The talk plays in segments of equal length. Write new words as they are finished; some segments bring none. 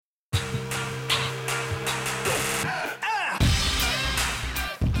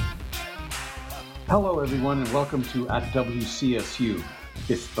Hello, everyone, and welcome to At WCSU.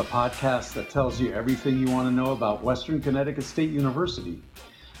 It's the podcast that tells you everything you want to know about Western Connecticut State University.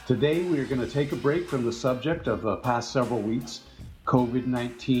 Today, we are going to take a break from the subject of the past several weeks,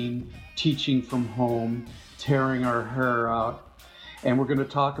 COVID-19, teaching from home, tearing our hair out, and we're going to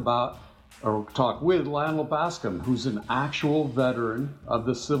talk with Lionel Bascom, who's an actual veteran of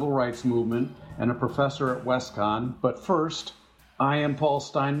the civil rights movement and a professor at WestConn. But first, I am Paul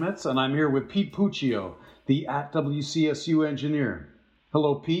Steinmetz, and I'm here with Pete Puccio, the at WCSU engineer.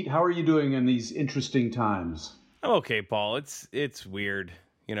 Hello, Pete. How are you doing in these interesting times? I'm okay, Paul. It's weird,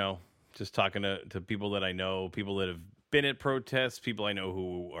 just talking to people that I know, people that have been at protests, people I know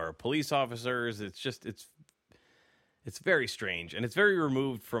who are police officers. It's very strange, and it's very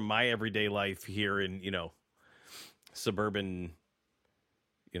removed from my everyday life here in, suburban,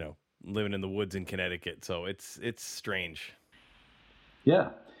 living in the woods in Connecticut. So it's strange. Yeah,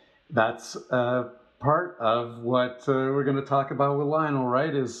 that's part of what we're going to talk about with Lionel,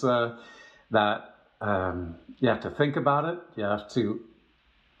 right? Is that you have to think about it. You have to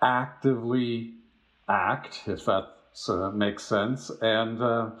actively act, if that makes sense. And,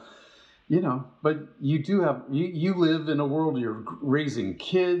 but you live in a world, you're raising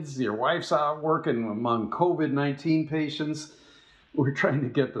kids, your wife's out working among COVID-19 patients. We're trying to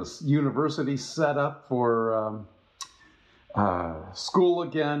get this university set up for school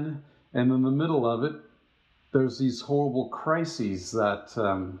again, and in the middle of it, there's these horrible crises that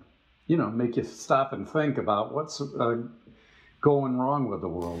make you stop and think about what's going wrong with the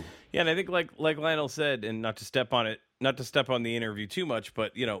world. Yeah, and I think like Lionel said, and not to step on the interview too much,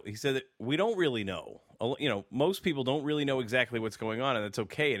 but he said that we don't really know. Most people don't really know exactly what's going on, and that's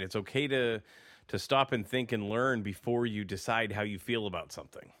okay. And it's okay to stop and think and learn before you decide how you feel about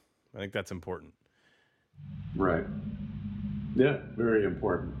something. I think that's important. Right. Yeah, very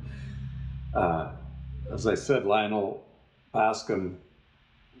important. As I said, Lionel Bascom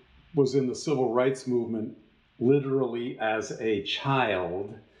was in the civil rights movement literally as a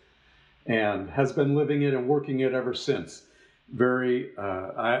child and has been living it and working it ever since.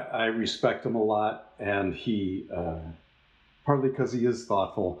 I respect him a lot, and he, partly because he is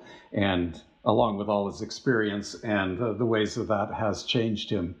thoughtful, and along with all his experience and the ways that has changed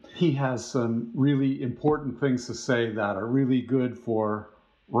him. He has some really important things to say that are really good for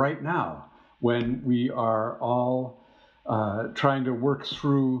right now, when we are all trying to work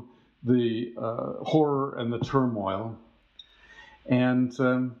through the horror and the turmoil. And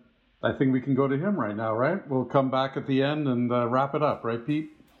I think we can go to him right now, right? We'll come back at the end and wrap it up, right, Pete?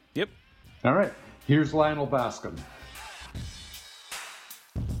 Yep. All right. Here's Lionel Bascom.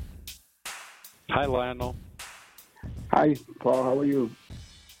 Hi, Lionel. Hi, Paul. How are you?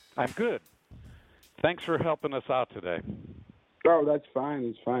 I'm good. Thanks for helping us out today. Oh, that's fine.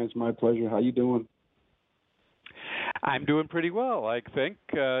 It's fine. It's my pleasure. How you doing? I'm doing pretty well, I think,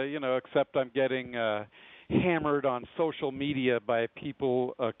 except I'm getting hammered on social media by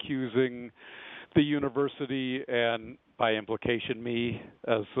people accusing the university and, by implication, me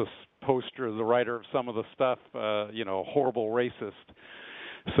as the poster, the writer of some of the stuff, horrible racist.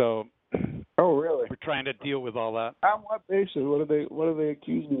 So... Oh, really? We're trying to deal with all that. On what basis? What are they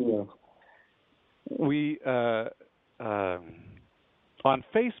accusing you of? We on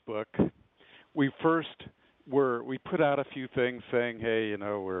Facebook, we put out a few things saying, hey,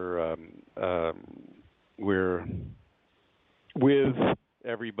 we're with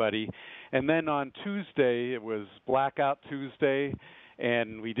everybody, and then on Tuesday it was Blackout Tuesday.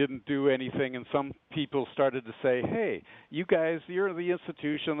 And we didn't do anything, and some people started to say, hey, you guys, you're the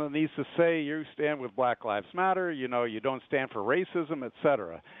institution that needs to say you stand with Black Lives Matter, you don't stand for racism,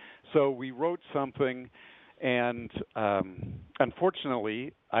 etc. So we wrote something, and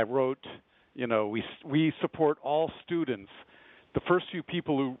unfortunately, I wrote, we support all students, the first few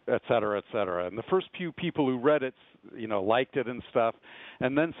people who, et cetera, and the first few people who read it, liked it and stuff,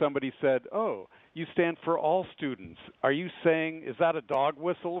 and then somebody said, oh, you stand for all students. Are you saying, is that a dog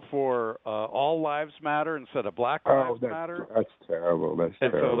whistle for all lives matter instead of Black Lives Matter? That's terrible. That's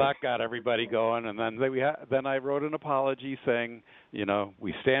terrible. And so that got everybody going. And then then I wrote an apology saying,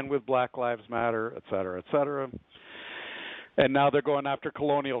 we stand with Black Lives Matter, et cetera, et cetera. And now they're going after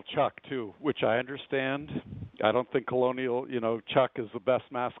Colonial Chuck, too, which I understand. I don't think Colonial, Chuck is the best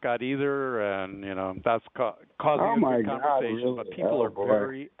mascot either. And, that's causing a good conversation. Really? But people are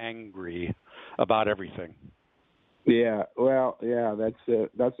very angry about everything. Yeah, well, yeah,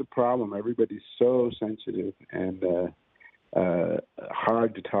 that's a problem. Everybody's so sensitive and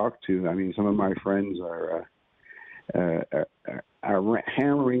hard to talk to. I mean, some of my friends are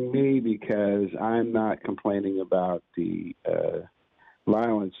hammering me because I'm not complaining about the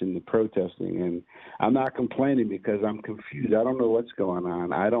violence in the protesting. And I'm not complaining because I'm confused. I don't know what's going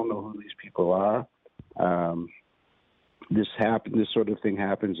on. I don't know who these people are. This sort of thing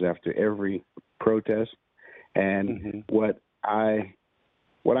happens after every protest. And what I'm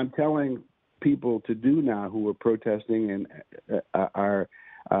telling people to do now who are protesting and are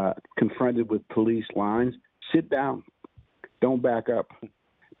confronted with police lines, sit down, don't back up,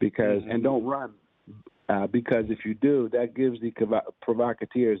 and don't run, because if you do, that gives the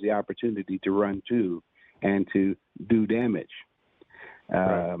provocateurs the opportunity to run too and to do damage.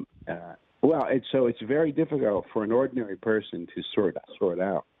 Right. It's very difficult for an ordinary person to sort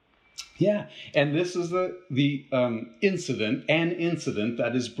out. Yeah, and this is the incident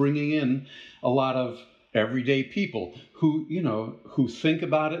that is bringing in a lot of everyday people who think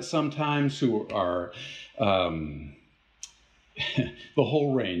about it sometimes, who are the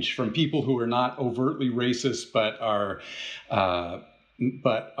whole range from people who are not overtly racist but are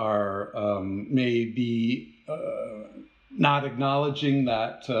maybe not acknowledging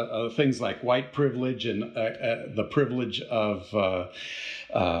that things like white privilege and the privilege of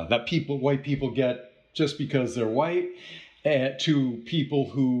that white people get just because they're white, to people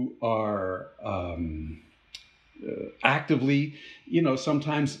who are actively,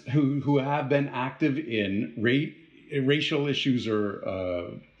 sometimes who have been active in racial issues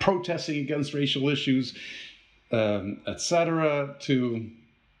or protesting against racial issues, etc., to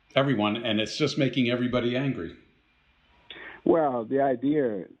everyone, and it's just making everybody angry. Well, the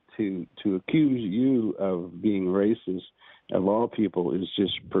idea to accuse you of being racist of all people is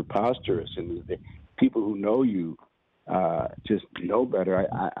just preposterous, and the people who know you just know better.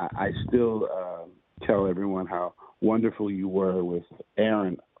 I still tell everyone how wonderful you were with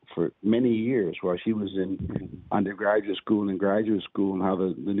Erin for many years while she was in undergraduate school and in graduate school, and how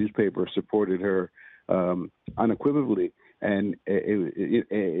the newspaper supported her unequivocally. And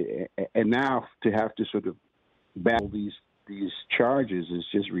and now to have to sort of battle these charges is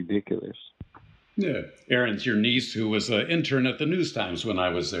just ridiculous. Yeah, Erin's your niece, who was an intern at the News Times when I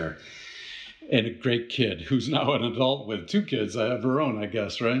was there, and a great kid who's now an adult with 2 kids of her own, I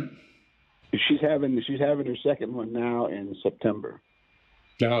guess, right? She's having her second one now in September.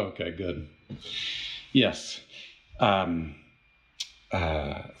 Oh, okay, good. Yes. Thank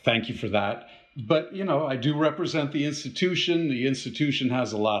you for that. But, I do represent the institution. The institution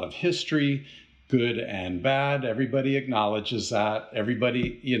has a lot of history, good and bad. Everybody acknowledges that.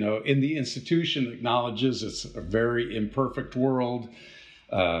 Everybody, in the institution acknowledges it's a very imperfect world.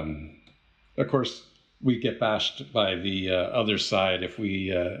 Of course, we get bashed by the other side if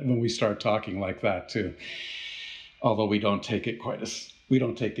when we start talking like that too. Although we don't take it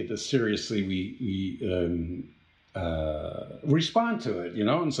as seriously. We respond to it,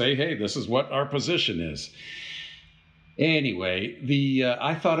 and say, hey, this is what our position is. Anyway,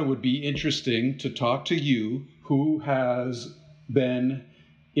 I thought it would be interesting to talk to you, who has been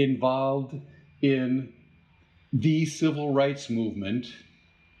involved in the civil rights movement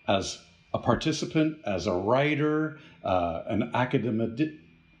as a participant, as a writer, an academic,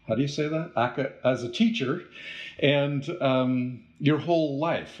 how do you say that? As a teacher, and your whole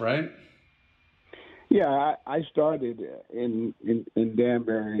life, right? Yeah, I started in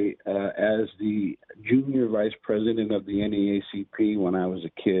Danbury as the junior vice president of the NAACP when I was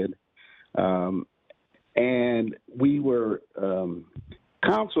a kid. And we were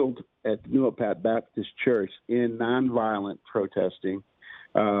counseled at the New Opat Baptist Church in nonviolent protesting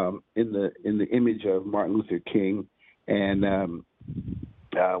in the image of Martin Luther King. And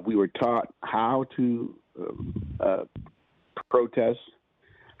we were taught how to protest,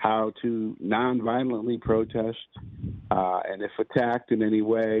 how to nonviolently protest, and if attacked in any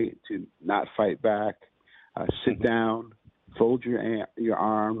way, to not fight back, sit down, fold your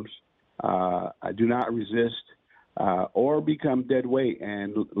arms, do not resist, or become dead weight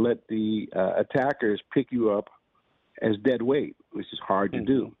and let the attackers pick you up as dead weight, which is hard to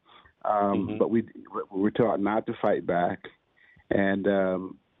do. But we were taught not to fight back. And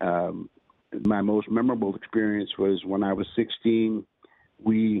my most memorable experience was when I was 16.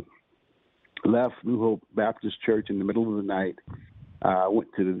 We left New Hope Baptist Church in the middle of the night,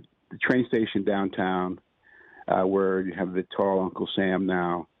 went to the train station downtown, where you have the tall Uncle Sam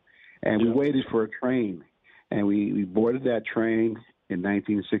now, and we waited for a train. And we boarded that train in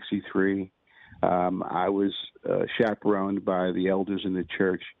 1963. I was chaperoned by the elders in the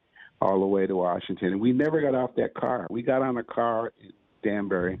church all the way to Washington. And we never got off that car. We got on a car in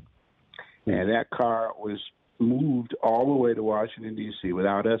Danbury, and that car was moved all the way to Washington, D.C.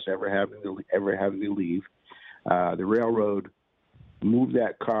 without us ever having to leave. The railroad moved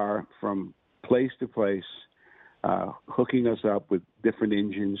that car from place to place hooking us up with different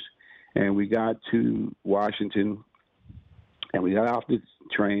engines. And we got to Washington, and we got off the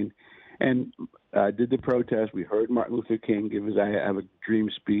train and did the protest. We heard Martin Luther King give his "I Have a Dream"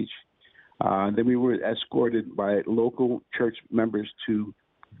 speech. Then we were escorted by local church members to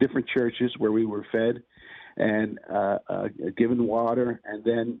different churches where we were fed and given water, and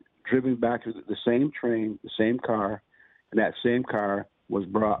then driven back to the same train, the same car, and that same car was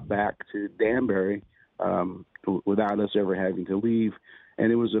brought back to Danbury without us ever having to leave.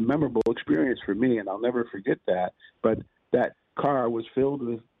 And it was a memorable experience for me, and I'll never forget that. But that car was filled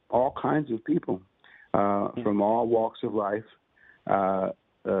with all kinds of people from all walks of life,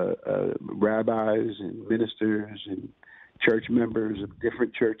 rabbis and ministers and church members of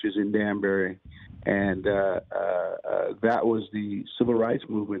different churches in Danbury. And that was the civil rights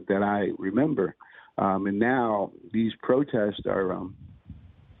movement that I remember. And now these protests are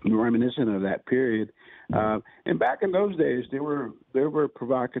reminiscent of that period. And back in those days, there were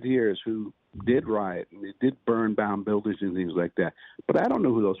provocateurs who did riot and they did burn down buildings and things like that. But I don't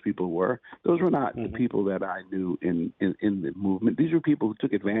know who those people were. Those were not the people that I knew in the movement. These were people who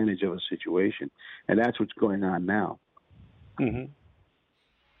took advantage of a situation, and that's what's going on now. Mm-hmm.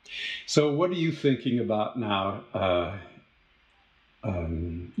 So what are you thinking about now?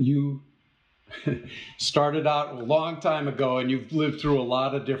 You started out a long time ago, and you've lived through a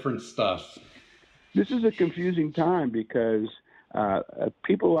lot of different stuff. This is a confusing time because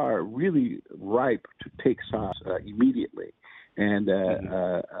people are really ripe to take sides immediately. And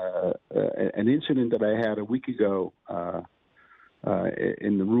an incident that I had a week ago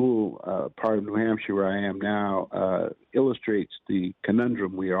in the rural part of New Hampshire where I am now illustrates the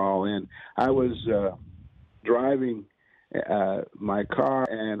conundrum we are all in. I was driving my car,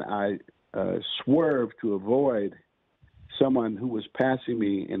 and I swerved to avoid someone who was passing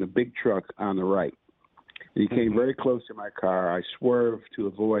me in a big truck on the right. He came very close to my car. I swerved to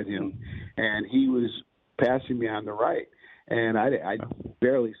avoid him, and he was passing me on the right, and I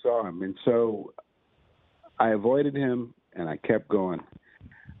barely saw him. And so I avoided him, and I kept going.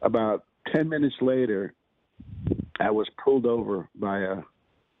 About 10 minutes later, I was pulled over by a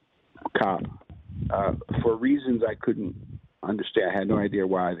cop for reasons I couldn't understand. I had no idea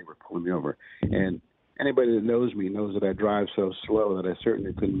why they were pulling me over. And anybody that knows me knows that I drive so slow that I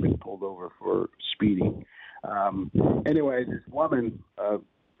certainly couldn't have been pulled over for speeding. Anyway, this woman,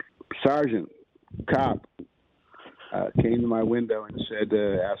 sergeant, cop, came to my window and said,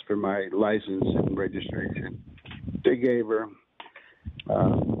 asked for my license and registration. They gave her.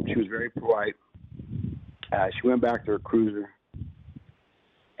 She was very polite. She went back to her cruiser.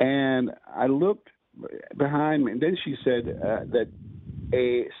 And I looked behind me, and then she said that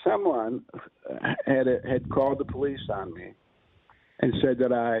someone had called the police on me and said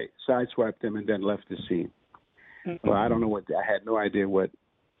that I sideswiped them and then left the scene. Well, I don't know I had no idea what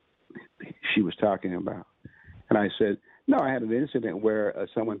she was talking about. And I said, no, I had an incident where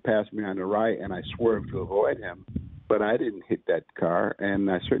someone passed me on the right and I swerved to avoid him, but I didn't hit that car, and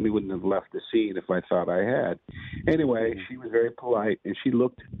I certainly wouldn't have left the scene if I thought I had. Anyway, she was very polite, and she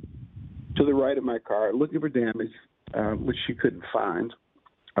looked to the right of my car, looking for damage, which she couldn't find.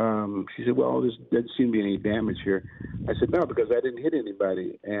 She said, well, there doesn't seem to be any damage here. I said, no, because I didn't hit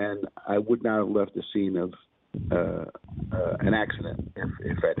anybody, and I would not have left the scene of an accident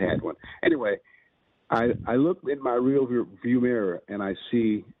if I'd had one. Anyway, I look in my rear view mirror, and I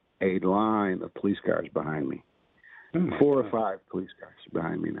see a line of police cars behind me. 4 or 5 police cars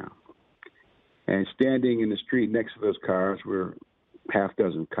behind me now. And standing in the street next to those cars were half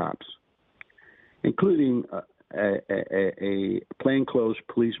dozen cops, including a plainclothes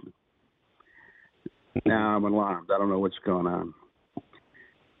policeman. Now I'm alarmed. I don't know what's going on.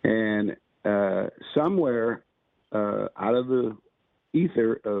 And somewhere out of the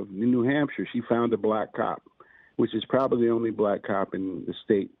ether of New Hampshire, she found a black cop, which is probably the only black cop in the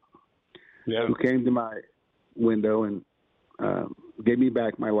state, who came to my window and gave me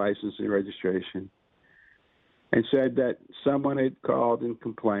back my license and registration and said that someone had called and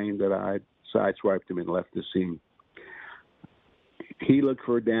complained that I sideswiped him and left the scene. He looked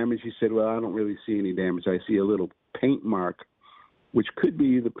for damage. He said, well, I don't really see any damage. I see a little paint mark, which could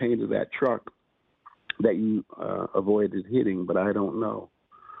be the paint of that truck that you avoided hitting, but I don't know.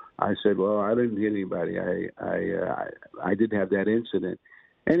 I said, well, I didn't hit anybody. I did have that incident.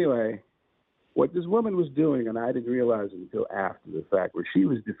 Anyway, what this woman was doing, and I didn't realize it until after the fact, where she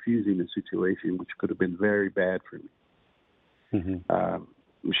was diffusing a situation which could have been very bad for me.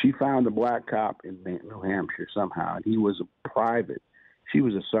 She found a black cop in New Hampshire somehow, and he was a private. She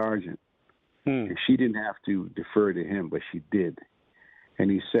was a sergeant. And she didn't have to defer to him, but she did. And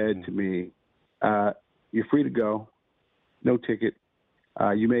he said to me, you're free to go, no ticket.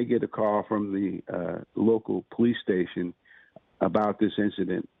 You may get a call from the local police station about this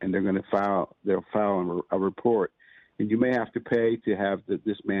incident, and they'll file a report, and you may have to pay to have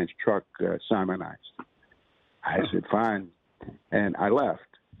this man's truck simonized. I said, fine, and I left.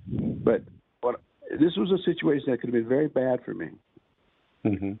 But this was a situation that could have been very bad for me.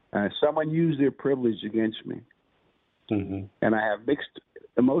 Mm-hmm. Someone used their privilege against me. Mm-hmm. And I have mixed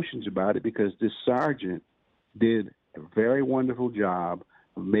emotions about it because this sergeant did a very wonderful job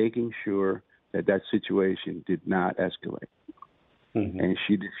of making sure that situation did not escalate. Mm-hmm. And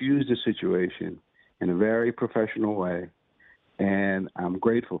she diffused the situation in a very professional way, and I'm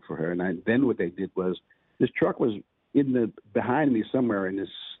grateful for her. And then what they did was, this truck was behind me somewhere in this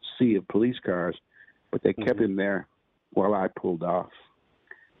sea of police cars, but they kept him there while I pulled off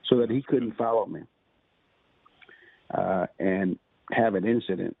so that he couldn't follow me and have an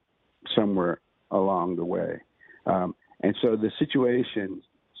incident somewhere along the way. And so the situation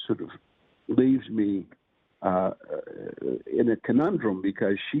sort of leaves me in a conundrum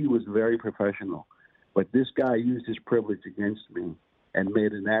because she was very professional, but this guy used his privilege against me and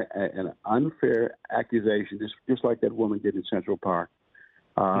made an unfair accusation, just like that woman did in Central Park,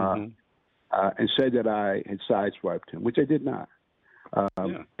 and said that I had sideswiped him, which I did not.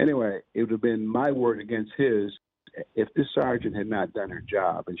 Anyway, it would have been my word against his if this sergeant had not done her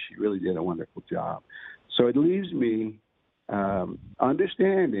job, and she really did a wonderful job. So it leaves me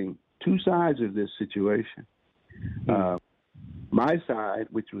understanding two sides of this situation. My side,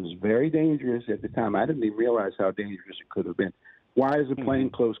 which was very dangerous at the time, I didn't even realize how dangerous it could have been. Why is a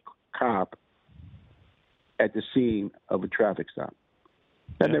plainclothes cop at the scene of a traffic stop?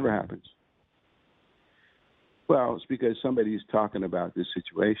 That never happens. Well, it's because somebody is talking about this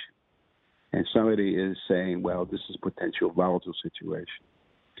situation, and somebody is saying, well, this is a potential volatile situation.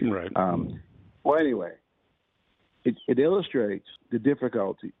 Right. Well, anyway, it illustrates the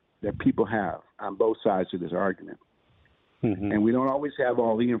difficulty that people have on both sides of this argument. Mm-hmm. And we don't always have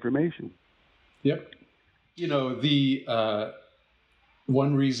all the information. Yep. You know, the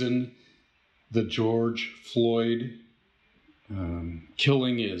one reason the George Floyd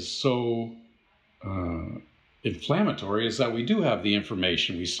killing is so inflammatory is that we do have the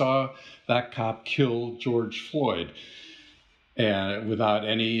information. We saw that cop kill George Floyd and without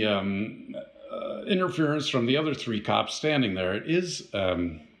any interference from the other three cops standing there. It is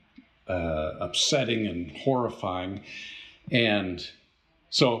upsetting and horrifying. And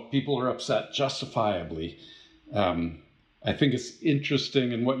so people are upset justifiably. I think it's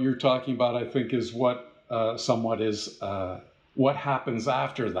interesting, and what you're talking about, I think, is what what happens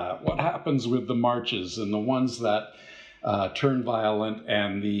after that. What happens with the marches and the ones that turn violent,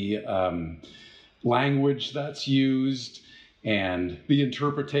 and the language that's used, and the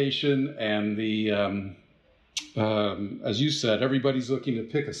interpretation, and the, as you said, everybody's looking to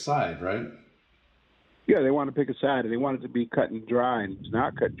pick a side, right? Yeah, they want to pick a side, and they want it to be cut and dry, and it's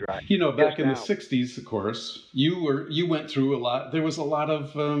not cut and dry. You know, back in the 60s, of course, you went through a lot. There was a lot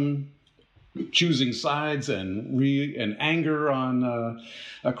of choosing sides and anger on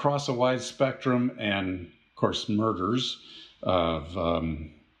across a wide spectrum, and of course, murders of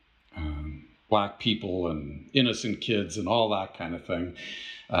black people and innocent kids and all that kind of thing.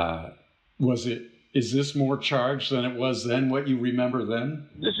 Is this more charged than it was then? What you remember then?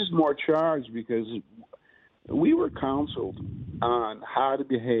 This is more charged because we were counseled on how to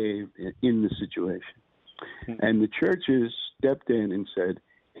behave in the situation, and the churches stepped in and said,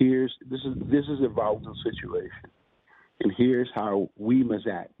 "This is a volatile situation, and here's how we must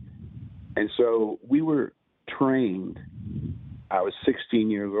act." And so we were trained. I was 16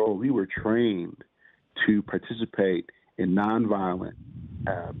 years old. We were trained to participate in nonviolent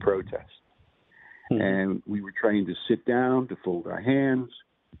protests. And we were trained to sit down, to fold our hands,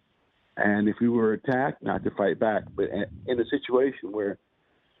 and if we were attacked, not to fight back. But in a situation where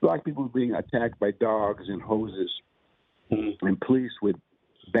black people were being attacked by dogs and hoses, and police with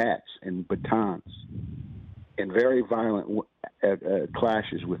bats and batons, and very violent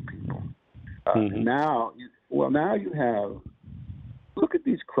clashes with people. Now you have, look at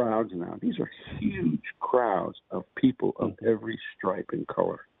these crowds now. These are huge crowds of people of every stripe and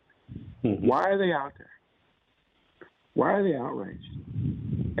color. Why are they out there? Why are they outraged?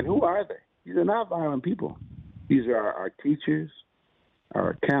 And who are they? These are not violent people. These are our teachers,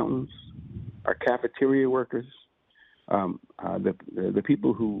 our accountants, our cafeteria workers, the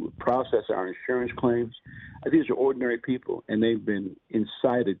people who process our insurance claims. These are ordinary people, and they've been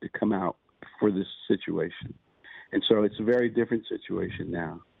incited to come out for this situation. And so it's a very different situation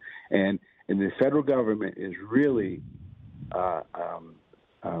now. And the federal government is really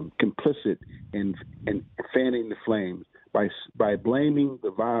complicit in fanning the flames by blaming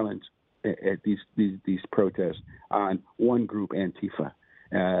the violence at these protests on one group, Antifa,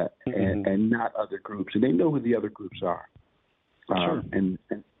 and not other groups. And they know who the other groups are. Sure. And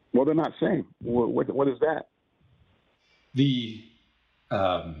well, they're not saying. What is that? The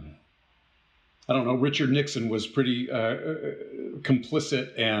I don't know. Richard Nixon was pretty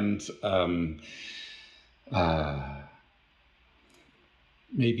complicit and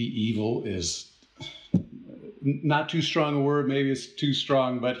maybe evil is not too strong a word. Maybe it's too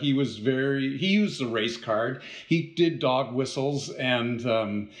strong, but he used the race card. He did dog whistles and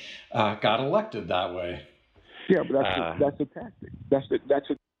got elected that way. Yeah, but that's a tactic.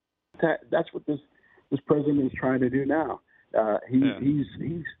 That's what this president is trying to do now.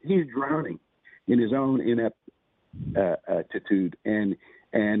 He's drowning in his own inept attitude, and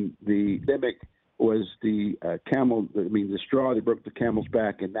the pandemic was the straw that broke the camel's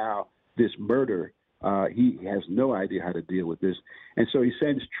back, and now this murder. He has no idea how to deal with this, and so he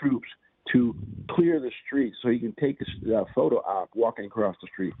sends troops to clear the streets so he can take a photo op walking across the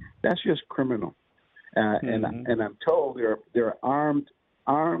street. That's just criminal. And I'm told they're armed.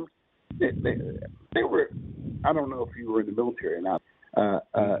 They were. I don't know if you were in the military or not.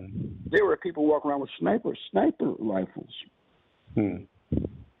 There were people walking around with sniper rifles. And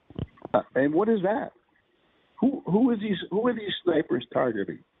what is that? Who are these snipers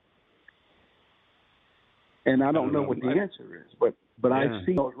targeting? And I don't know what the answer is, but I've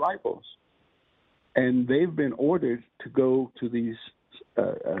seen those rifles, and they've been ordered to go to these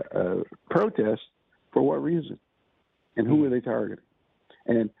protests. For what reason? And who are they targeting?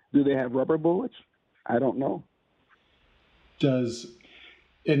 And do they have rubber bullets? I don't know.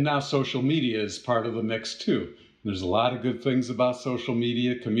 And now social media is part of the mix too. There's a lot of good things about social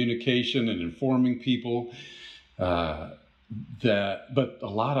media, communication and informing people. But a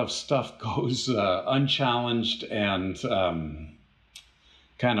lot of stuff goes unchallenged and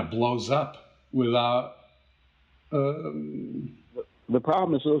kind of blows up without. The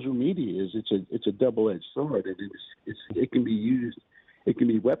problem with social media is it's a double-edged sword. It can be used, it can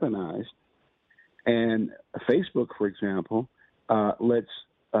be weaponized, and Facebook, for example, lets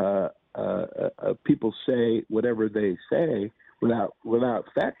people say whatever they say without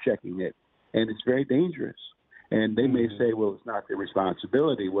fact checking it, and it's very dangerous. And they may say, well, it's not their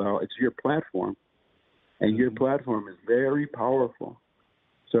responsibility. Well, it's your platform, and your platform is very powerful.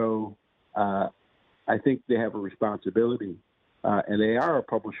 So I think they have a responsibility, and they are a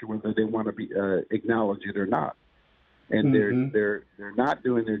publisher whether they want to be acknowledge it or not. And they're not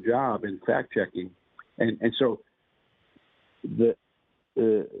doing their job in fact checking, and so the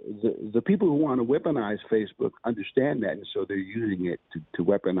people who want to weaponize Facebook understand that, and so they're using it to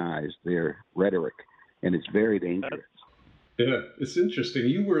weaponize their rhetoric. And it's very dangerous. Yeah, it's interesting.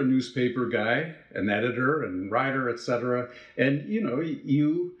 You were a newspaper guy, an editor and writer, etc. And,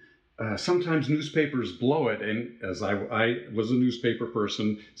 you sometimes newspapers blow it. And as I was a newspaper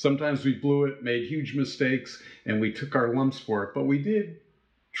person, sometimes we blew it, made huge mistakes, and we took our lumps for it. But we did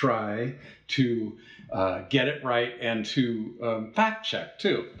try to get it right and to fact check,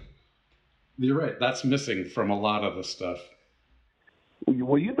 too. You're right. That's missing from a lot of the stuff.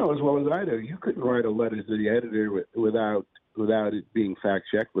 Well, you know as well as I do, you couldn't write a letter to the editor without it being fact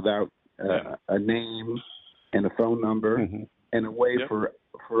checked, without a name and a phone number and a way for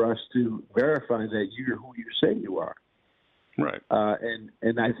us to verify that you're who you say you are. Right.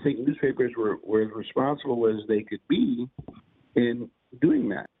 And I think newspapers were as responsible as they could be in doing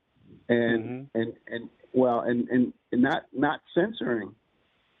that, and not censoring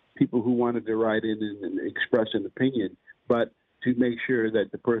people who wanted to write in and express an opinion, but to make sure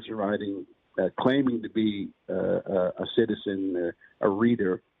that the person writing, claiming to be a citizen, a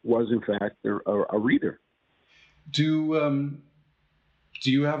reader, was in fact a reader. Do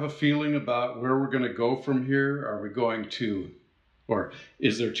you have a feeling about where we're going to go from here? Are we going to, or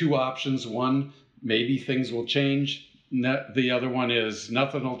is there two options? One, maybe things will change. The other one is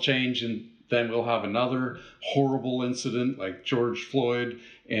nothing will change, and then we'll have another horrible incident like George Floyd,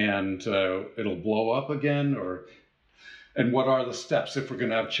 and it'll blow up again, and what are the steps if we're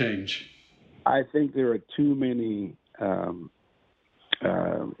going to have change? I think there are too many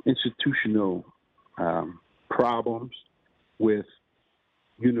institutional problems with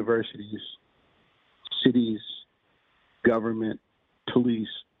universities, cities, government, police.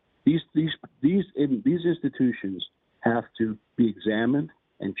 These institutions have to be examined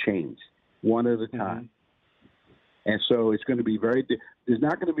and changed one at a time. And so it's going to be there's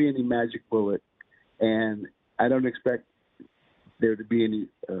not going to be any magic bullet, and I don't expect there to be any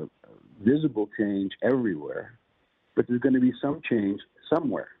visible change everywhere, but there's going to be some change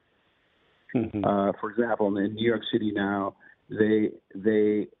somewhere. Mm-hmm. For example, in New York City now, they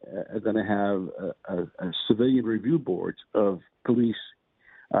are going to have a civilian review boards of police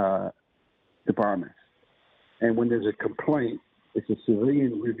departments. And when there's a complaint, it's a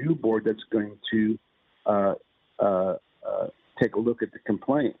civilian review board that's going to take a look at the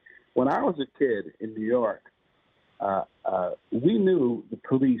complaint. When I was a kid in New York, we knew the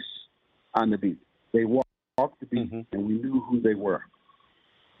police on the beat. They walked the beat, Mm-hmm. and we knew who they were.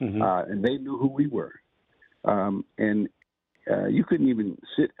 Mm-hmm. And they knew who we were. And you couldn't even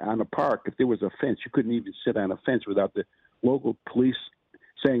sit on a park. If there was a fence, you couldn't even sit on a fence without the local police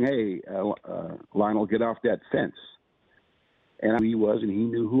saying, hey, Lionel, get off that fence. And he was, and he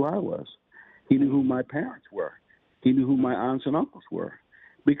knew who I was. He knew who my parents were. He knew who my aunts and uncles were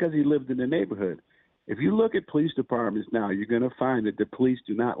because he lived in the neighborhood. If you look at police departments now, you're going to find that the police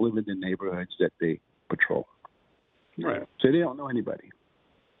do not live in the neighborhoods that they patrol. Right. So they don't know anybody.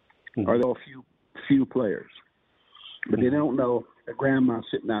 Mm-hmm. Or they'll few players. But they don't know the grandma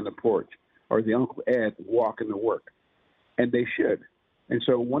sitting on the porch or the Uncle Ed walking to work. And they should. And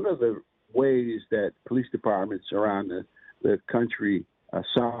so one of the ways that police departments around the country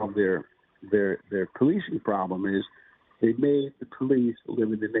solve their policing problem is they made the police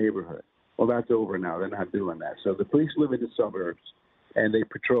live in the neighborhood. Well, that's over now. They're not doing that. So the police live in the suburbs, and they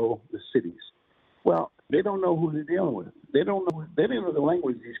patrol the cities. Well, they don't know who they're dealing with. They don't know the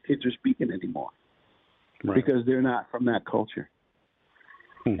language these kids are speaking anymore. Right. Because they're not from that culture.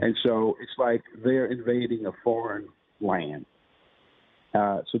 And so it's like they're invading a foreign land.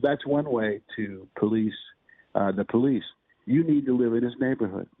 So that's one way to police the police. You need to live in this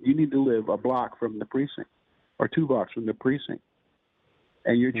neighborhood. You need to live a block from the precinct or 2 blocks from the precinct.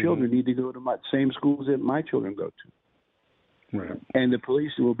 And your children need to go to the same schools that my children go to. Right. And the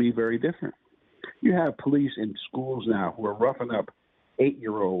police will be very different. You have police in schools now who are roughing up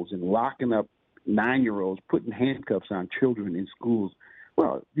 8-year-olds and locking up 9-year-olds, putting handcuffs on children in schools.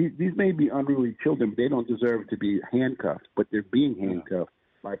 Well, these may be unruly children, but they don't deserve to be handcuffed, but they're being handcuffed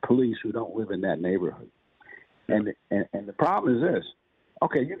by police who don't live in that neighborhood. And the problem is this.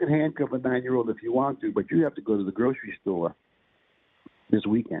 Okay, you can handcuff a 9-year-old if you want to, but you have to go to the grocery store this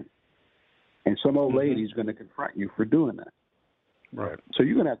weekend. And some old lady is going to confront you for doing that. Right. So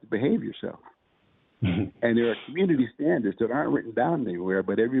you're going to have to behave yourself. And there are community standards that aren't written down anywhere,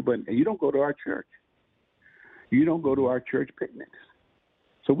 but everybody, and you don't go to our church. You don't go to our church picnics.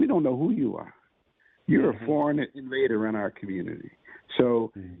 So we don't know who you are. You're a foreign invader in our community.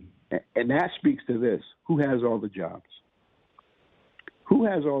 So, and that speaks to this. Who has all the jobs? Who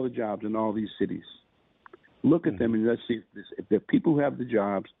has all the jobs in all these cities? Look at them and let's see if the people who have the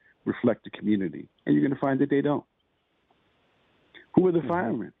jobs reflect the community. And you're going to find that they don't. Who are the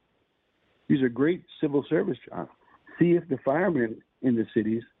firemen? These are great civil service jobs. See if the firemen in the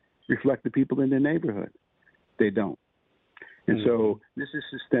cities reflect the people in the neighborhood. They don't. And so this is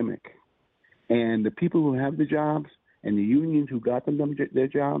systemic. And the people who have the jobs and the unions who got them their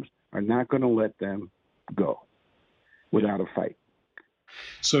jobs are not going to let them go without a fight.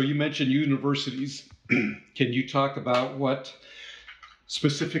 So you mentioned universities. Can you talk about what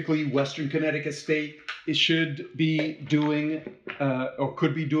specifically Western Connecticut State should be doing or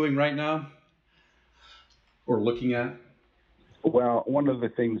could be doing right now or looking at? Well, one of the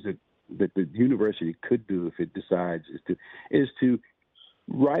things that the university could do if it decides is to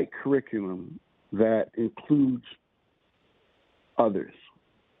write curriculum that includes others.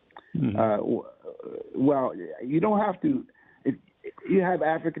 Well, you don't have to. If you have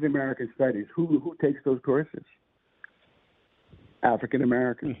African American studies. Who takes those courses? African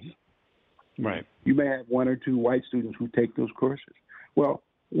Americans. Right. You may have 1 or 2 white students who take those courses. Well,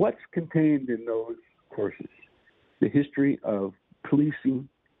 what's contained in those courses? The history of policing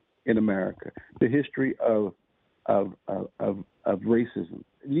in America, the history of racism.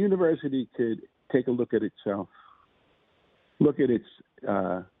 The university could take a look at itself, look at its,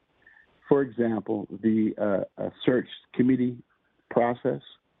 for example, the search committee process.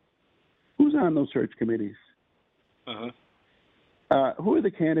 Who's on those search committees? Who are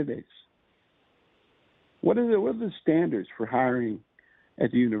the candidates? What are the standards for hiring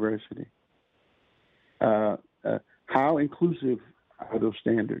at the university? How inclusive are those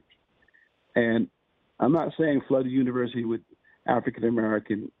standards? And I'm not saying flood the university with African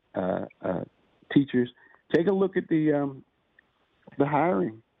American teachers. Take a look at the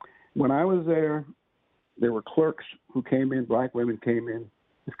hiring. When I was there were clerks who came in, black women came in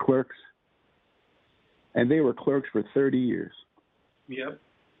as clerks, and they were clerks for 30 years. Yep.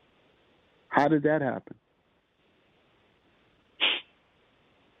 How did that happen?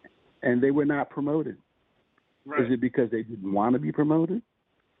 And they were not promoted. Right. Is it because they didn't want to be promoted?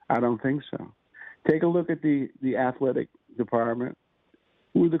 I don't think so. Take a look at the athletic department.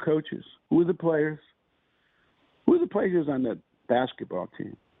 Who are the coaches? Who are the players? Who are the players on the basketball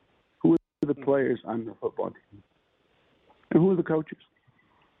team? Who are the players on the football team? And who are the coaches?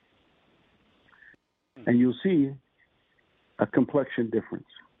 And you'll see a complexion difference.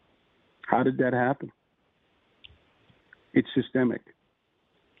 How did that happen? It's systemic.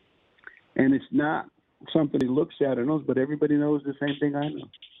 And it's not something he looks at or knows, but everybody knows the same thing I know.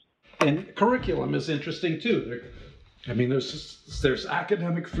 And curriculum is interesting too. I mean, there's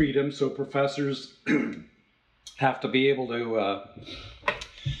academic freedom, so professors have to be able to,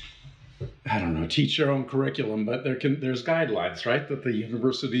 I don't know, teach their own curriculum, but there's guidelines, right? That the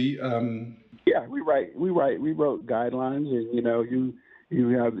university. Yeah, we wrote guidelines, and you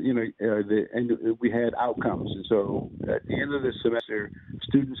have and we had outcomes, and so at the end of the semester,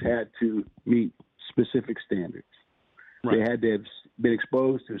 students had to meet specific standards. Right. They had to have been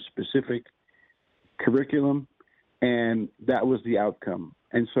exposed to a specific curriculum, and that was the outcome.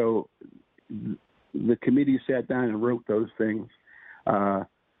 And so the committee sat down and wrote those things. And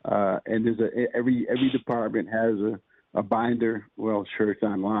there's every department has a binder. Well, sure, it's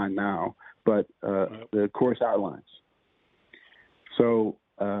online now, but the course outlines. So,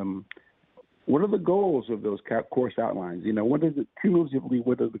 what are the goals of those course outlines? What are cumulatively?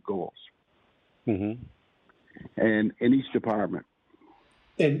 What are the goals? Mm-hmm. And in each department.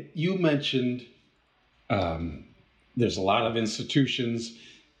 And you mentioned there's a lot of institutions.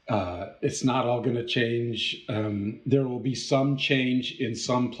 It's not all going to change. There will be some change in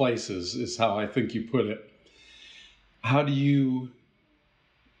some places, is how I think you put it. How do you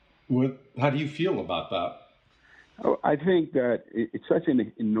feel about that? Oh, I think that it's such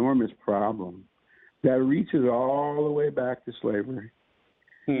an enormous problem that reaches all the way back to slavery,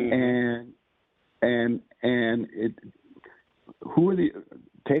 and it. Who are the?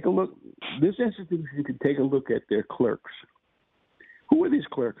 Take a look. This institution could take a look at their clerks. Who are these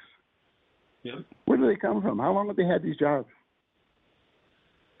clerks? Yep. Where do they come from? How long have they had these jobs?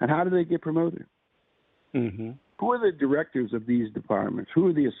 And how do they get promoted? Mm-hmm. Who are the directors of these departments? Who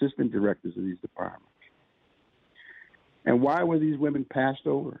are the assistant directors of these departments? And why were these women passed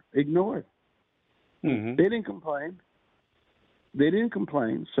over, ignored? Mm-hmm. They didn't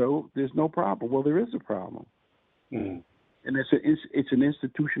complain, so there's no problem. Well, there is a problem. Mm-hmm. And it's an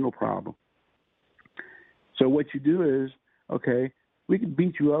institutional problem. So what you do is, okay, we could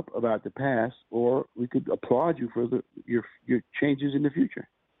beat you up about the past, or we could applaud you for your changes in the future.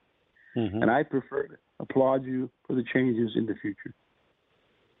 Mm-hmm. And I prefer to applaud you for the changes in the future.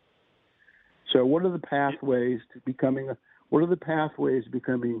 So what are the pathways to becoming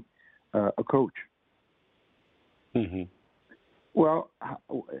a coach? Mm-hmm. Well,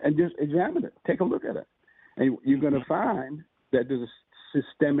 and just examine it. Take a look at it. And you're going to find that there's a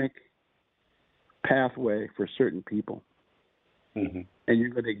systemic pathway for certain people. Mm-hmm. And you're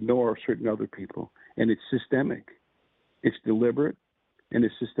going to ignore certain other people. And it's systemic. It's deliberate, and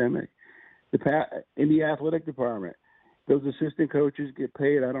it's systemic. In the athletic department, those assistant coaches get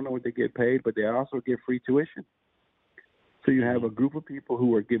paid. I don't know what they get paid, but they also get free tuition. So you have a group of people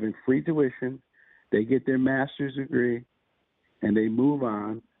who are given free tuition. They get their master's degree, and they move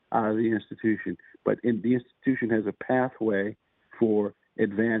on out of the institution. But the institution has a pathway for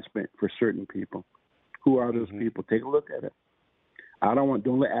advancement for certain people. Who are those people? Take a look at it.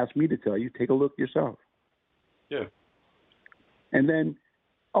 Don't ask me to tell you. Take a look yourself. Yeah. And then,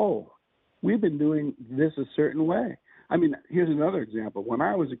 we've been doing this a certain way. I mean, here's another example. When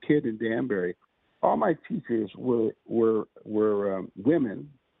I was a kid in Danbury, all my teachers were women.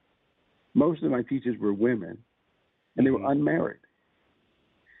 Most of my teachers were women, and they were unmarried.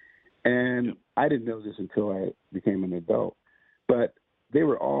 And I didn't know this until I became an adult, but they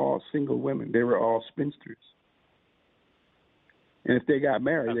were all single women. They were all spinsters. And if they got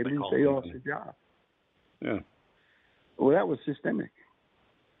married, they lost their job. Yeah. Well, that was systemic.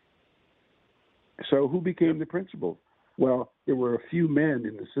 So who became the principal? Well, there were a few men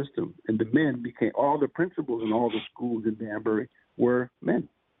in the system, and the men became all the principals in all the schools in Danbury were men.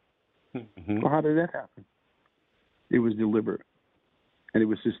 Mm-hmm. Well, how did that happen? It was deliberate, and it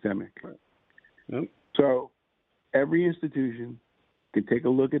was systemic. Right. Yep. So every institution can take a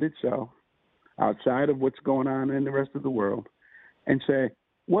look at itself outside of what's going on in the rest of the world and say,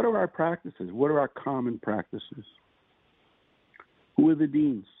 what are our practices? What are our common practices? Who are the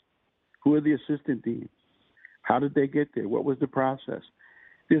deans? Who are the assistant deans? How did they get there? What was the process?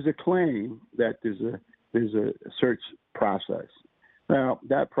 There's a claim that there's a search process. Now,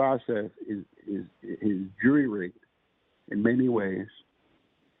 that process is jury-rigged in many ways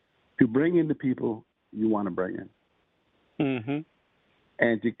to bring in the people you want to bring in, Mm-hmm.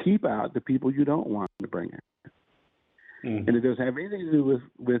 and to keep out the people you don't want to bring in. Mm-hmm. And it doesn't have anything to do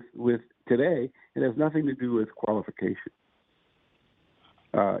with today. It has nothing to do with qualification.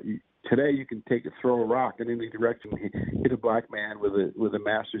 Today, you can throw a rock in any direction, hit a black man with a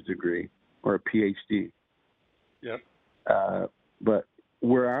master's degree or a PhD. Yep. But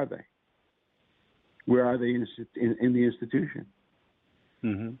where are they? Where are they in the institution?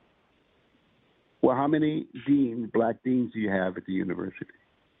 Mm-hmm. Well, how many black deans do you have at the university?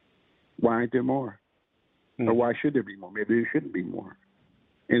 Why aren't there more? Mm-hmm. Or why should there be more? Maybe there shouldn't be more.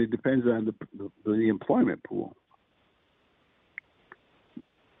 And it depends on the employment pool.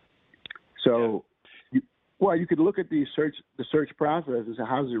 So, you could look at the search process and say,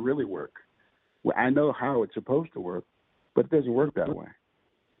 how does it really work? Well, I know how it's supposed to work, but it doesn't work that way.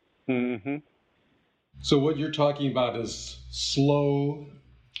 Mm-hmm. So what you're talking about is slow,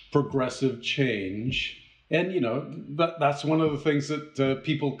 progressive change. And, that's one of the things that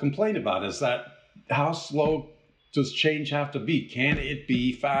people complain about is that how slow does change have to be? Can it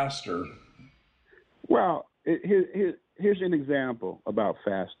be faster? Well, here's an example about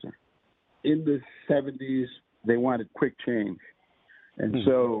faster. In the 70s, they wanted quick change. And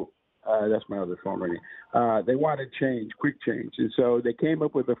so that's my other phone ringing. They wanted quick change. And so they came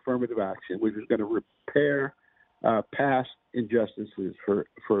up with affirmative action, which was going to repair past injustices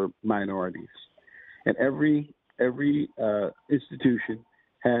for minorities. And every institution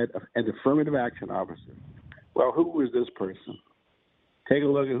had an affirmative action officer. Well, who was this person? Take a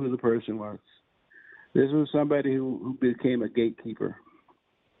look at who the person was. This was somebody who became a gatekeeper.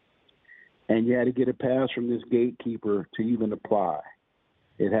 And you had to get a pass from this gatekeeper to even apply.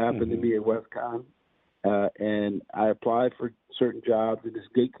 It happened to me at WestCon, and I applied for certain jobs, and this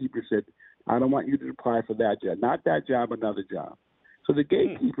gatekeeper said, I don't want you to apply for that job. Not that job, another job. So the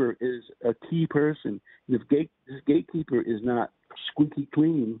gatekeeper is a key person. And if this gatekeeper is not squeaky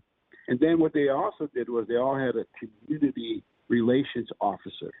clean, and then what they also did was they all had a community relations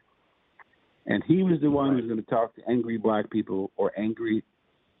officer. And he was the one who was going to talk to angry black people or angry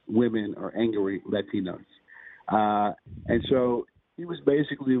women or angry Latinos. And so he was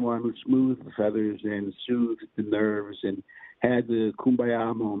basically the one who smoothed the feathers and soothed the nerves and had the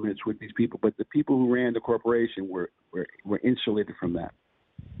kumbaya moments with these people. But the people who ran the corporation were insulated from that.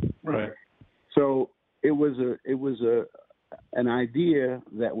 Right. So it was an idea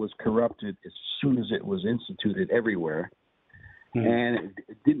that was corrupted as soon as it was instituted everywhere. And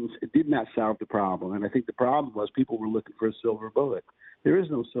it did not solve the problem. And I think the problem was people were looking for a silver bullet. There is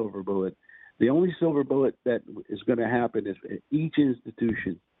no silver bullet. The only silver bullet that is going to happen is each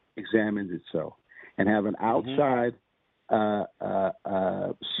institution examines itself and have an outside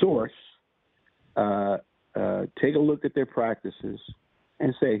source take a look at their practices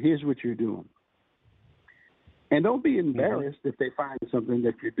and say, here's what you're doing. And don't be embarrassed if they find something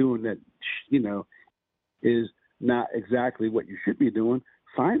that you're doing that, is not exactly what you should be doing.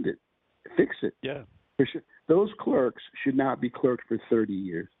 Find it. Fix it. Yeah. Those clerks should not be clerked for 30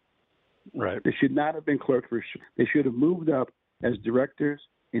 years. Right. They should not have been clerked they should have moved up as directors,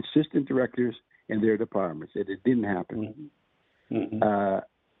 assistant directors in their departments. It didn't happen. No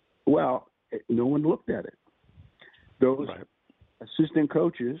one looked at it. Those assistant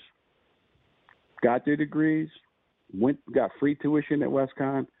coaches got their degrees, got free tuition at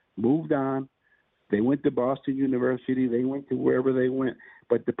WestCon, moved on. They went to Boston University. They went to wherever they went.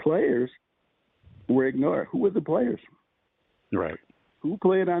 But the players were ignored. Who were the players? Right. Who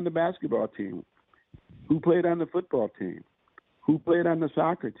played on the basketball team? Who played on the football team? Who played on the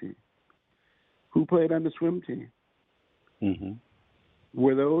soccer team? Who played on the swim team?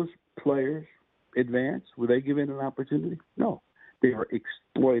 Were those players advanced? Were they given an opportunity? No. They were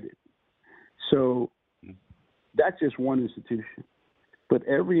exploited. So that's just one institution. But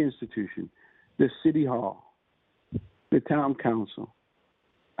every institution, the city hall, the town council,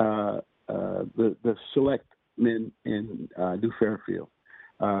 the selectmen in New Fairfield.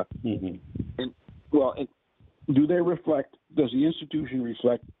 Do they reflect? Does the institution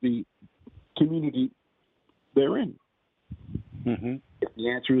reflect the community they're in? If the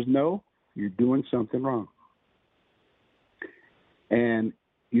answer is no, you're doing something wrong. And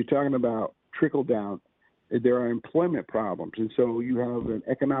you're talking about trickle down. There are employment problems, and so you have an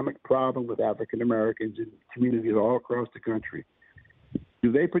economic problem with African Americans in communities all across the country.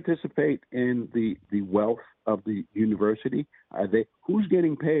 Do they participate in the wealth of the university? Who's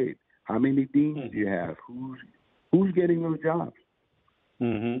getting paid? How many deans do you have? Who's getting those jobs?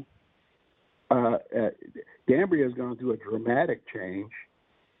 Gambia has gone through a dramatic change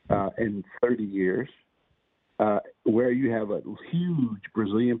in 30 years, where you have a huge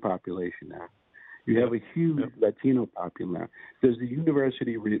Brazilian population now. You have a huge Latino population. Does the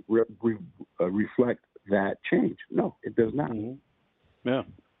university reflect that change? No, it does not. Mm-hmm. Yeah.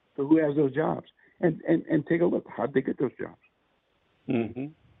 So who has those jobs? And take a look. How'd they get those jobs? Mm-hmm.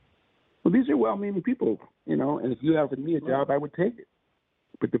 Well, these are well-meaning people, and if you offered me a job, I would take it.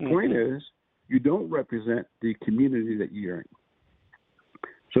 But the point is, you don't represent the community that you're in.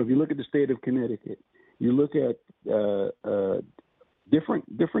 So if you look at the state of Connecticut, you look at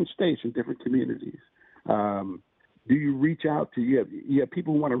different states and different communities. Do you reach out to you have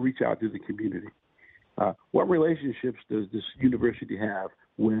people who want to reach out to the community? What relationships does this university have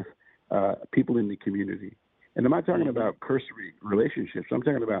with people in the community? And I'm not talking about cursory relationships. I'm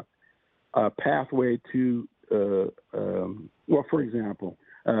talking about a pathway to, for example,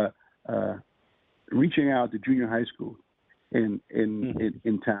 reaching out to junior high school in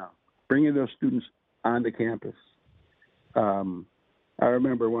town, bringing those students onto campus. I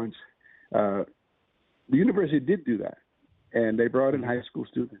remember once the university did do that, and they brought in high school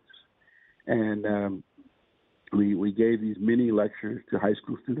students, and we gave these mini lectures to high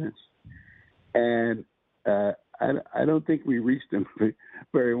school students, and I don't think we reached them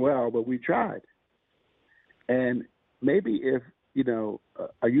very well, but we tried. And maybe if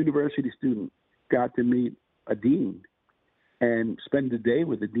a university student got to meet a dean and spend the day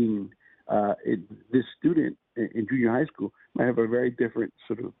with the dean, this student in junior high school might have a very different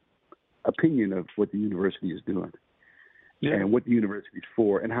sort of opinion of what the university is doing and what the university is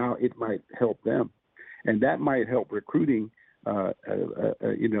for and how it might help them. And that might help recruiting,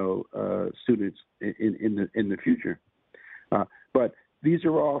 students in the future. But these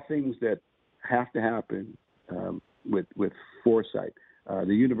are all things that have to happen with foresight.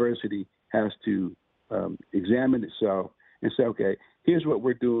 The university has to examine itself and say, okay, here's what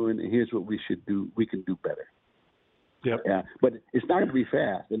we're doing, and here's what we should do. We can do better. Yep. Yeah, but it's not going to be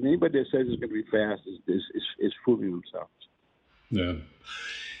fast. And anybody that says it's going to be fast is fooling themselves. Yeah.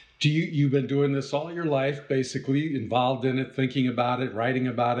 You've been doing this all your life, basically, involved in it, thinking about it, writing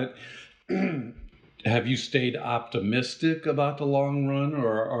about it. Have you stayed optimistic about the long run,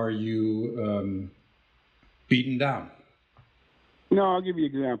 or are you beaten down? No, I'll give you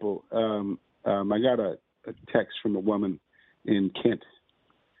an example. I got a text from a woman in Kent,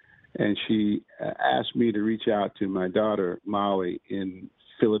 and she asked me to reach out to my daughter, Molly, in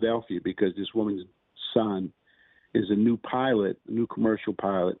Philadelphia, because this woman's son is a new commercial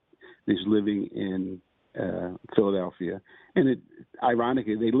pilot. He's living in Philadelphia. And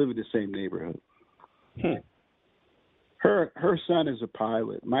ironically, they live in the same neighborhood. Her son is a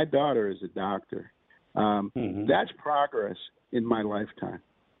pilot. My daughter is a doctor. That's progress in my lifetime.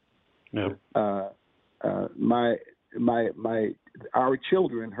 Yeah. Our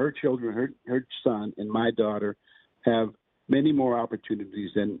children, her son, and my daughter have many more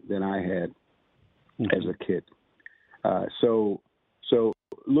opportunities than I had as a kid. So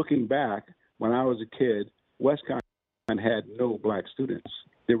looking back, when I was a kid, Wisconsin had no black students.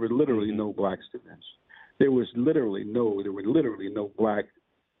 There were literally no black students. There were literally no black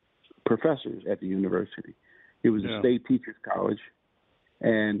professors at the university. It was a state teachers college,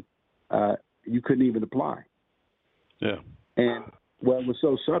 and you couldn't even apply. Yeah. And it was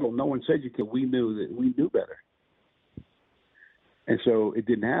so subtle. No one said you could. We knew better, and so it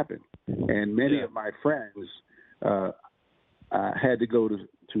didn't happen. And many of my friends had to go to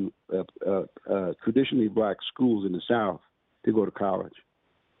traditionally black schools in the South to go to college,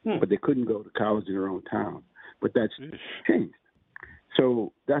 but they couldn't go to college in their own town. But that's changed.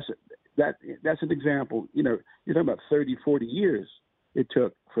 So that's an example. You're talking about 30, 40 years it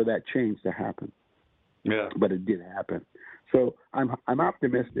took for that change to happen. Yeah. But it did happen. So I'm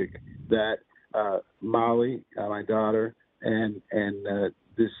optimistic that Molly, my daughter, and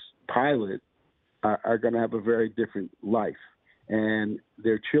this pilot are going to have a very different life, and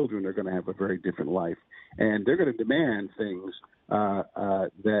their children are going to have a very different life, and they're going to demand things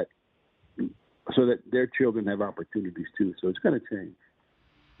so that their children have opportunities too. So it's going to change.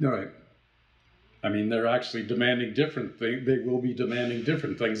 All right. I mean, they're actually demanding different things. They will be demanding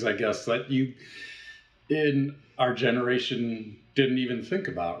different things, I guess, that you in our generation didn't even think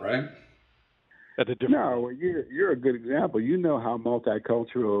about, right? No, you're a good example. You know how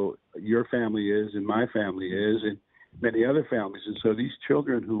multicultural your family is and my family is and many other families. And so these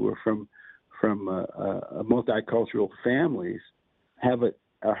children who are from multicultural families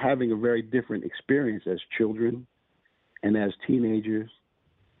are having a very different experience as children and as teenagers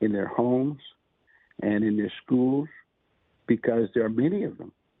in their homes and in their schools, because there are many of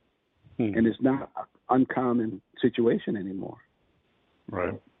them. And it's not an uncommon situation anymore.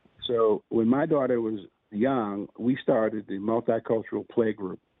 Right. So when my daughter was young, we started the multicultural play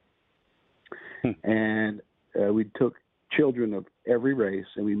group. And we took children of every race,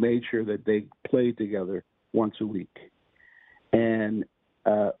 and we made sure that they played together once a week. And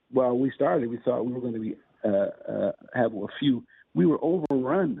while we started, we thought we were going to be have a few. We were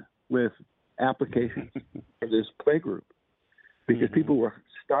overrun with applications for this play group because people were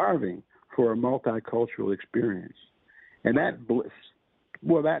starving for a multicultural experience. And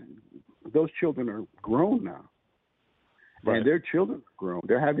those children are grown now, and their children are grown.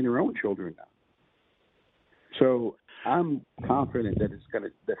 They're having their own children now. So I'm confident that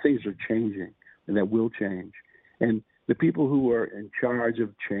that things are changing and that will change. And the people who are in charge of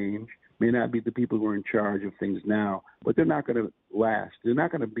change may not be the people who are in charge of things now, but they're not going to last. They're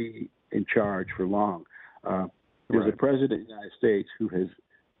not going to be in charge for long. There's a president of the United States who has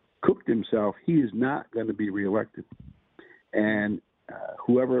cooked himself. He is not going to be reelected. And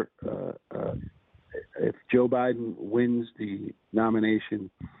if Joe Biden wins the nomination,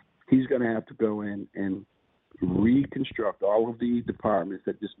 he's going to have to go in and reconstruct all of the departments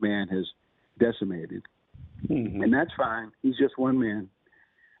that this man has decimated. And that's fine. He's just one man.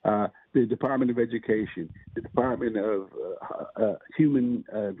 The Department of Education, the Department of Human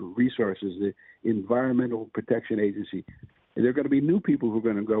Resources, the Environmental Protection Agency. There are going to be new people who are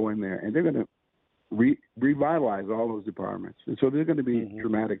going to go in there, and they're going to revitalize all those departments. And so there's going to be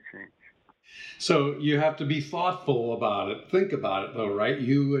dramatic change. So you have to be thoughtful about it. Think about it, though, right?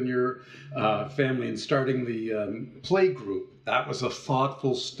 You and your family in starting the play group, that was a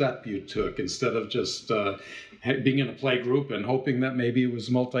thoughtful step you took instead of just being in a play group and hoping that maybe it was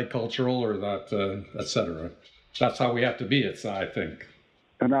multicultural or that, et cetera. That's how we have to be, I think.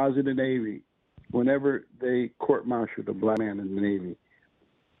 When I was in the Navy, whenever they court-martialed a black man in the Navy,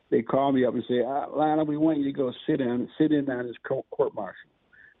 they called me up and say, Lionel, we want you to go sit in on this court-martial.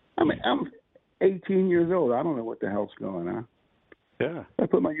 I mean, I'm 18 years old. I don't know what the hell's going on. Yeah. I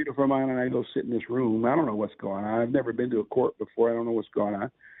put my uniform on and I go sit in this room. I don't know what's going on. I've never been to a court before. I don't know what's going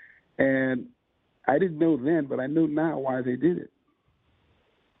on. And I didn't know then, but I know now why they did it.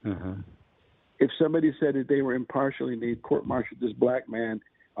 If somebody said that they were impartially and they court-martialed this black man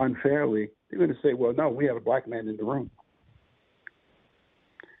unfairly, they're going to say, well, no, we had a black man in the room.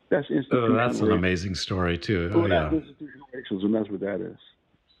 That's institutional. That's an amazing story, too. That's institutional racism. That's what that is.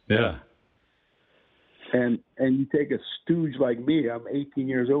 Yeah. And you take a stooge like me, I'm 18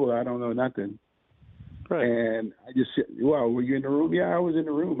 years old, I don't know nothing. Right. And I just said, well, were you in the room? Yeah, I was in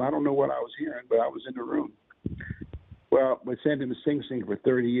the room. I don't know what I was hearing, but I was in the room. Well, we sent him to Sing Sing for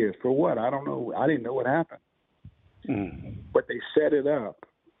 30 years. For what? I don't know. I didn't know what happened. But they set it up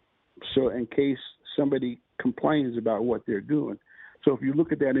so in case somebody complains about what they're doing. So if you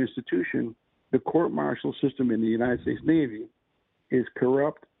look at that institution, the court-martial system in the United States Navy is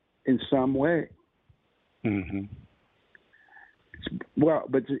corrupt in some way.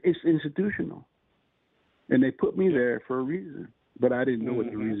 But it's institutional. And they put me there for a reason, but I didn't know what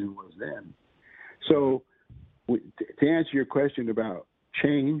the reason was then. So to answer your question about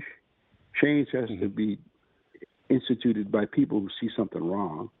change has to be instituted by people who see something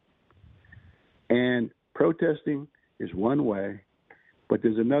wrong. And protesting is one way, but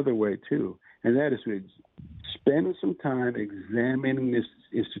there's another way too, and that is to spend some time examining this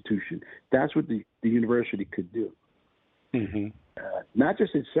institution. That's what the university could do. Not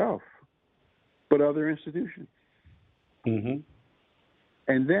just itself, but other institutions. And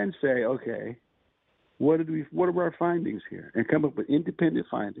then say, okay, what are our findings here? And come up with independent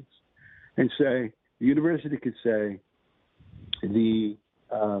findings and say, the university could say, the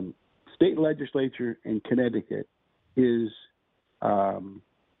state legislature in Connecticut is a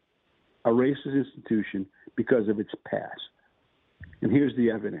racist institution because of its past. And here's the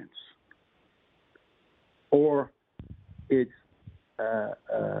evidence. Or it's a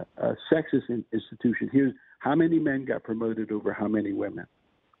sexist institution. Here's how many men got promoted over how many women.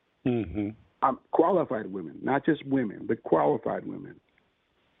 Qualified women, not just women, but qualified women.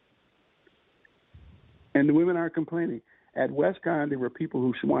 And the women aren't complaining. At WestCon, there were people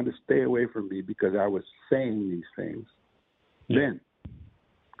who wanted to stay away from me because I was saying these things then.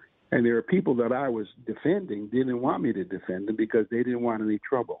 And there are people that I was defending didn't want me to defend them because they didn't want any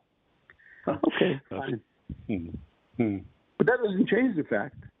trouble. Okay, fine. But that doesn't change the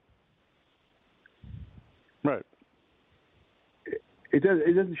fact. Right. It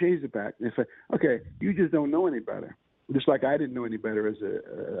doesn't change the fact. If okay, you just don't know any better. Just like I didn't know any better as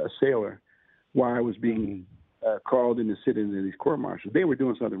a sailor, why I was being called in to sit in these court martials. They were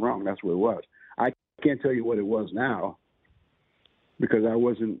doing something wrong. That's what it was. I can't tell you what it was now because I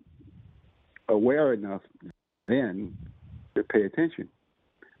wasn't aware enough then to pay attention.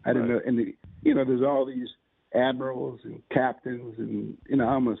 I didn't know. And there's all these admirals and captains, and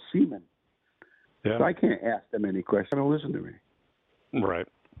I'm a seaman. Yeah. So I can't ask them any questions. They don't listen to me. Right.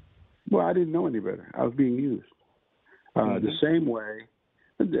 Well, I didn't know any better. I was being used. The same way,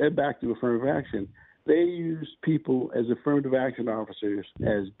 back to affirmative action, they used people as affirmative action officers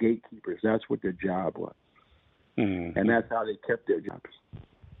as gatekeepers. That's what their job was. And that's how they kept their jobs.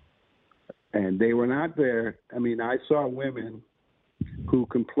 And they were not there. I mean, I saw women who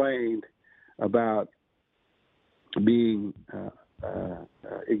complained about being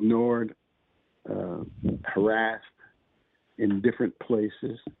ignored, harassed in different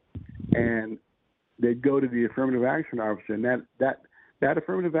places, and they'd go to the affirmative action officer, and that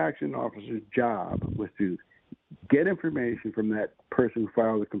affirmative action officer's job was to get information from that person who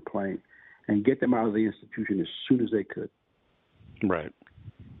filed the complaint and get them out of the institution as soon as they could. Right.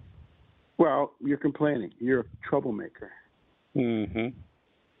 Well, you're complaining. You're a troublemaker.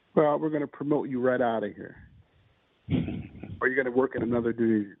 Well, we're going to promote you right out of here. Or you're going to work in another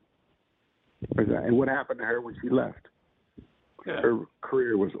division. And what happened to her when she left? Yeah. Her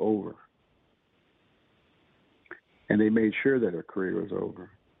career was over. And they made sure that her career was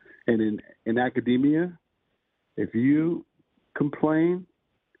over. And in academia, if you complain,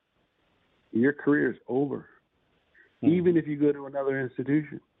 your career is over. Even if you go to another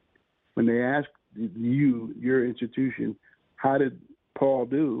institution. When they ask you, your institution, how did Paul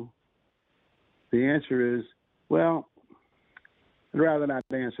do? The answer is, well, I'd rather not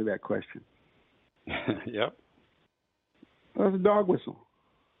answer that question. Yep. Well, it's a dog whistle.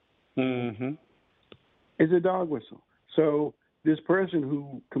 It's a dog whistle. So this person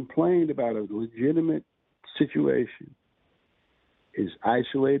who complained about a legitimate situation is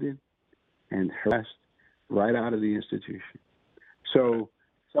isolated and harassed right out of the institution. So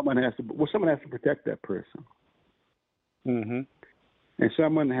someone has to protect that person. And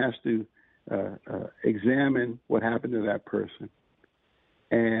someone has to examine what happened to that person.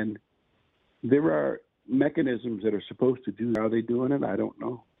 And there are mechanisms that are supposed to do. Are they doing it? I don't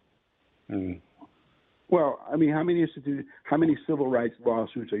know. Well, I mean, how many civil rights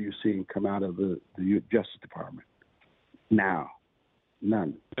lawsuits are you seeing come out of the Justice Department now?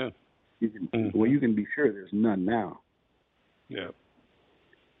 None. Yeah. You can be sure there's none now. Yeah.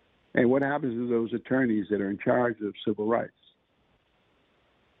 And what happens to those attorneys that are in charge of civil rights?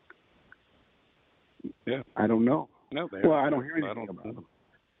 Yeah. I don't know. No, they I don't hear anything about them.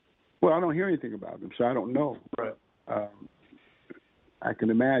 Well, I don't hear anything about them, so I don't know. Right. I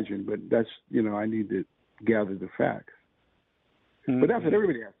can imagine, but that's, I need to gather the facts. But that's what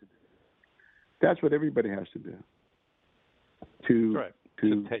everybody has to do. That's what everybody has to do. To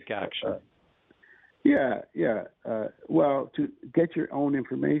take action. To get your own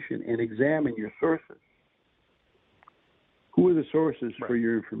information and examine your sources. Who are the sources for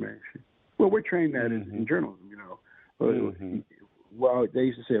your information? Well, we're trained that in journalism, Well, they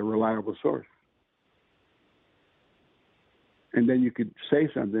used to say a reliable source. And then you could say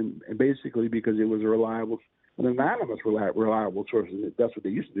something, and basically because it was an anonymous reliable source. And that's what they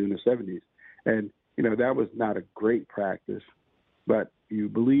used to do in the 70s. And, that was not a great practice. But you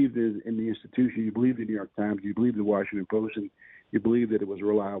believed in the institution, you believed in the New York Times, you believed in the Washington Post, and you believed that it was a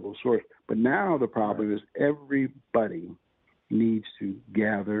reliable source. But now the problem is everybody needs to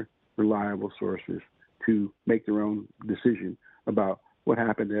gather reliable sources to make their own decision about what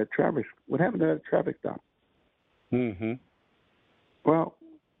happened at that traffic stop. Well,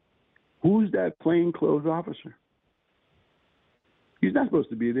 who's that plainclothes officer? He's not supposed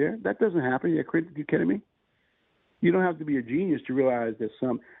to be there. That doesn't happen. Are you kidding me? You don't have to be a genius to realize that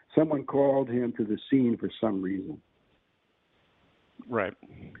someone called him to the scene for some reason. Right.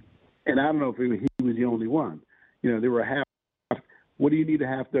 And I don't know if he was the only one. There were what do you need a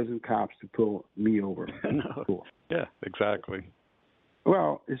half dozen cops to pull me over? No. Yeah, exactly.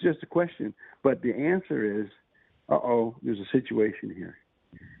 Well, it's just a question. But the answer is, there's a situation here.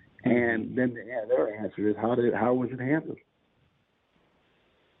 And then their answer is, how was it handled?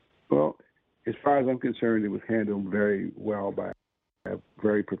 Well, as far as I'm concerned, it was handled very well by a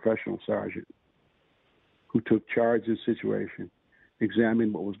very professional sergeant who took charge of the situation,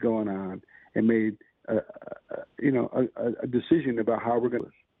 examined what was going on, and made a decision about how we're going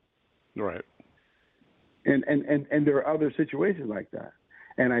to. Right. And there are other situations like that.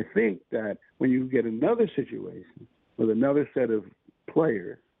 And I think that when you get another situation with another set of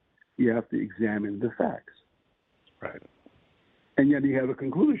players, you have to examine the facts. Right. And then you have a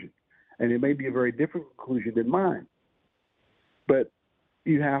conclusion. And it may be a very different conclusion than mine. But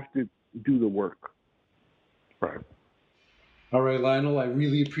you have to do the work. Right. All right, Lionel, I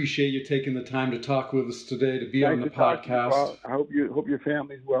really appreciate you taking the time to talk with us today, to be on the podcast. I hope your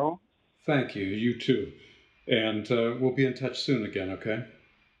family's well. Thank you. You too. And we'll be in touch soon again, okay?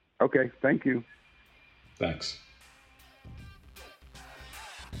 Okay, thank you. Thanks.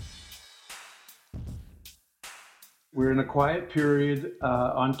 We're in a quiet period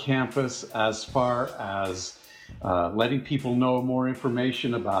on campus as far as letting people know more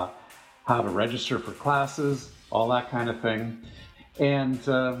information about how to register for classes, all that kind of thing. And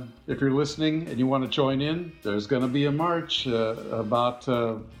if you're listening and you want to join in, there's going to be a march about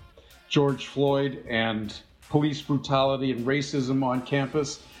George Floyd and police brutality and racism on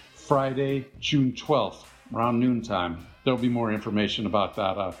campus Friday, June 12th, around noontime. There'll be more information about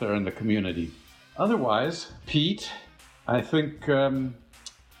that out there in the community. Otherwise, Pete, I think we're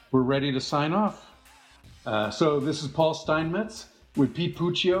ready to sign off. So this is Paul Steinmetz with Pete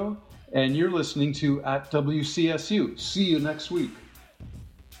Puccio, and you're listening to At WCSU. See you next week.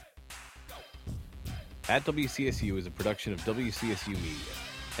 At WCSU is a production of WCSU Media,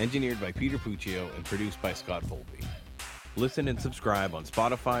 engineered by Peter Puccio and produced by Scott Volpe. Listen and subscribe on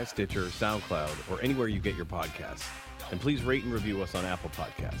Spotify, Stitcher, SoundCloud, or anywhere you get your podcasts. And please rate and review us on Apple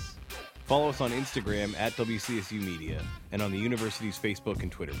Podcasts. Follow us on Instagram at WCSU Media and on the university's Facebook and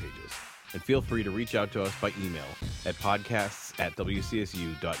Twitter pages. And feel free to reach out to us by email at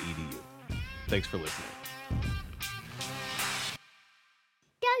podcasts@wcsu.edu. Thanks for listening.